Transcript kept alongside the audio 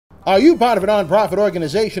Are you part of a nonprofit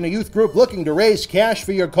organization or youth group looking to raise cash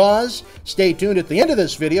for your cause? Stay tuned at the end of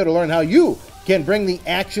this video to learn how you can bring the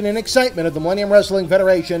action and excitement of the Millennium Wrestling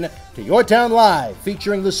Federation to your town live,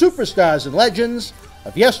 featuring the superstars and legends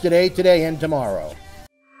of yesterday, today, and tomorrow.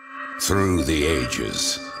 Through the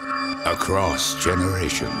ages, across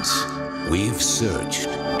generations, we've searched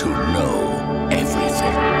to know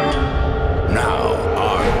everything. Now,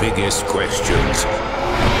 our biggest questions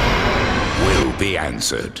will be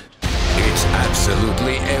answered. It's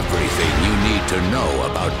absolutely everything you need to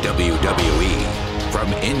know about WWE.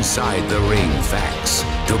 From inside the ring facts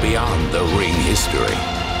to beyond the ring history.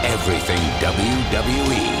 Everything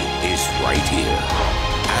WWE is right here.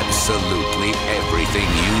 Absolutely everything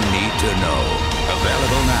you need to know.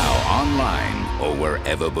 Available now online or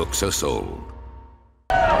wherever books are sold.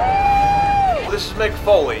 This is Mick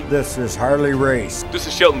Foley. This is Harley Race. This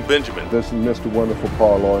is Shelton Benjamin. This is Mr. Wonderful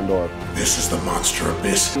Paul Orndorff. This is the Monster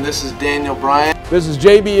Abyss. And this is Daniel Bryan. This is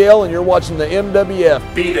JBL, and you're watching the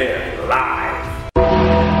MWF. Be there live.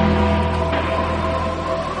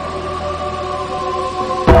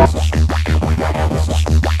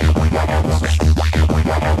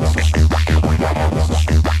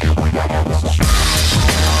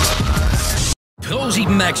 Pro7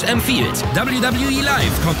 Max empfiehlt, WWE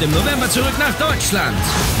Live kommt im November zurück nach Deutschland.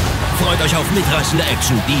 Freut euch auf mitreißende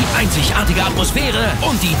Action, die einzigartige Atmosphäre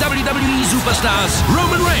und die WWE Superstars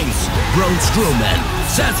Roman Reigns, Braun Strowman,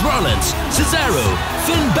 Seth Rollins, Cesaro,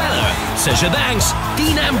 Finn Balor, Sasha Banks,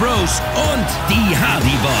 Dean Ambrose und die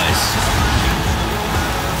Hardy Boys.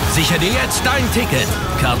 Sichere dir jetzt dein Ticket.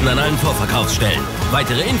 Karten an allen Vorverkaufsstellen.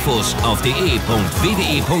 Weitere Infos auf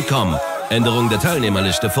de.wwe.com. Änderung der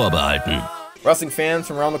Teilnehmerliste vorbehalten. Wrestling fans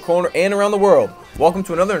from around the corner and around the world, welcome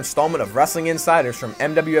to another installment of Wrestling Insiders from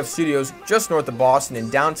MWF Studios just north of Boston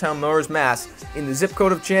in downtown Melrose, Mass. in the zip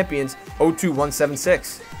code of champions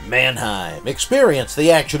 02176. Mannheim. Experience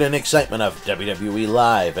the action and excitement of WWE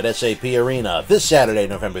Live at SAP Arena this Saturday,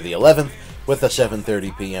 November the 11th with a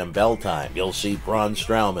 7:30 p.m. bell time. You'll see Braun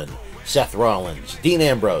Strowman, Seth Rollins, Dean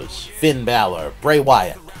Ambrose, Finn Balor, Bray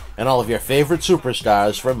Wyatt, and all of your favorite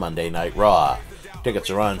superstars from Monday Night Raw.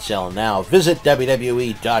 Tickets are on sale now. Visit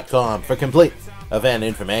WWE.com for complete event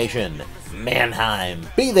information. Mannheim.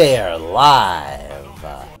 Be there live.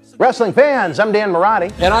 Wrestling fans, I'm Dan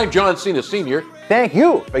Marotti. And I'm John Cena Sr. Thank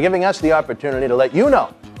you for giving us the opportunity to let you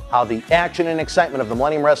know how the action and excitement of the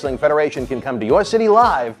Millennium Wrestling Federation can come to your city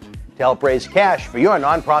live to help raise cash for your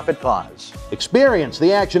nonprofit cause. Experience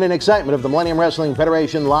the action and excitement of the Millennium Wrestling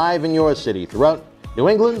Federation live in your city throughout New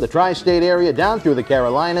England, the tri-state area, down through the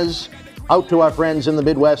Carolinas, out to our friends in the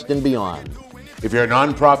Midwest and beyond. If your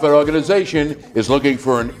nonprofit organization is looking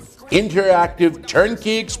for an interactive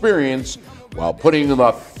turnkey experience while putting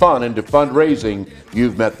the fun into fundraising,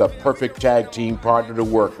 you've met the perfect tag team partner to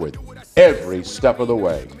work with every step of the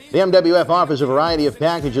way. The MWF offers a variety of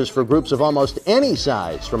packages for groups of almost any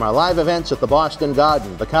size, from our live events at the Boston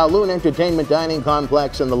Garden, the Kowloon Entertainment Dining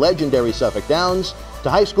Complex, and the legendary Suffolk Downs, to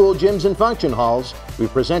high school gyms and function halls.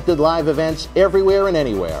 We've presented live events everywhere and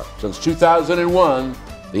anywhere. Since 2001,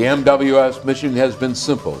 the MWF's mission has been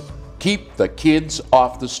simple: keep the kids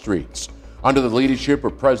off the streets. Under the leadership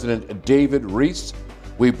of President David Reese,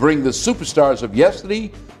 we bring the superstars of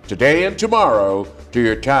yesterday, today, and tomorrow to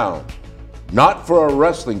your town. Not for a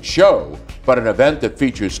wrestling show, but an event that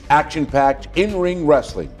features action-packed in-ring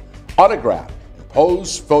wrestling, autograph and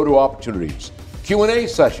pose photo opportunities, Q&A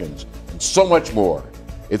sessions, and so much more.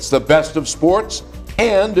 It's the best of sports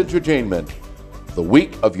and entertainment. The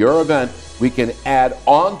week of your event, we can add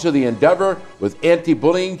on to the endeavor with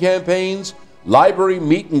anti-bullying campaigns, library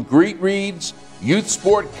meet and greet reads, youth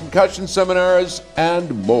sport concussion seminars,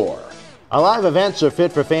 and more. Our live events are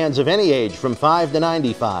fit for fans of any age from 5 to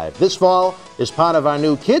 95. This fall, as part of our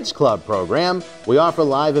new Kids Club program, we offer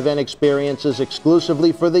live event experiences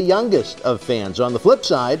exclusively for the youngest of fans. On the flip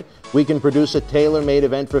side, we can produce a tailor-made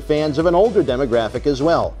event for fans of an older demographic as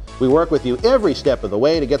well. We work with you every step of the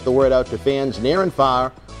way to get the word out to fans near and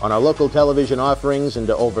far on our local television offerings and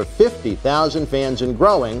to over 50,000 fans and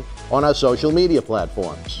growing on our social media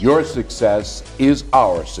platforms. Your success is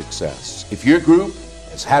our success. If your group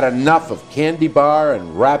has had enough of candy bar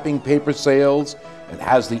and wrapping paper sales and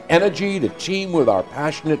has the energy to team with our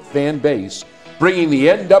passionate fan base, bringing the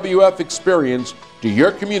NWF experience to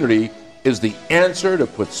your community is the answer to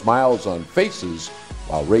put smiles on faces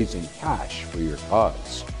while raising cash for your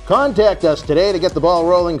cause. Contact us today to get the ball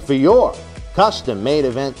rolling for your custom-made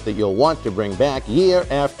event that you'll want to bring back year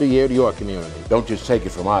after year to your community. Don't just take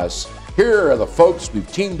it from us. Here are the folks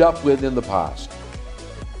we've teamed up with in the past.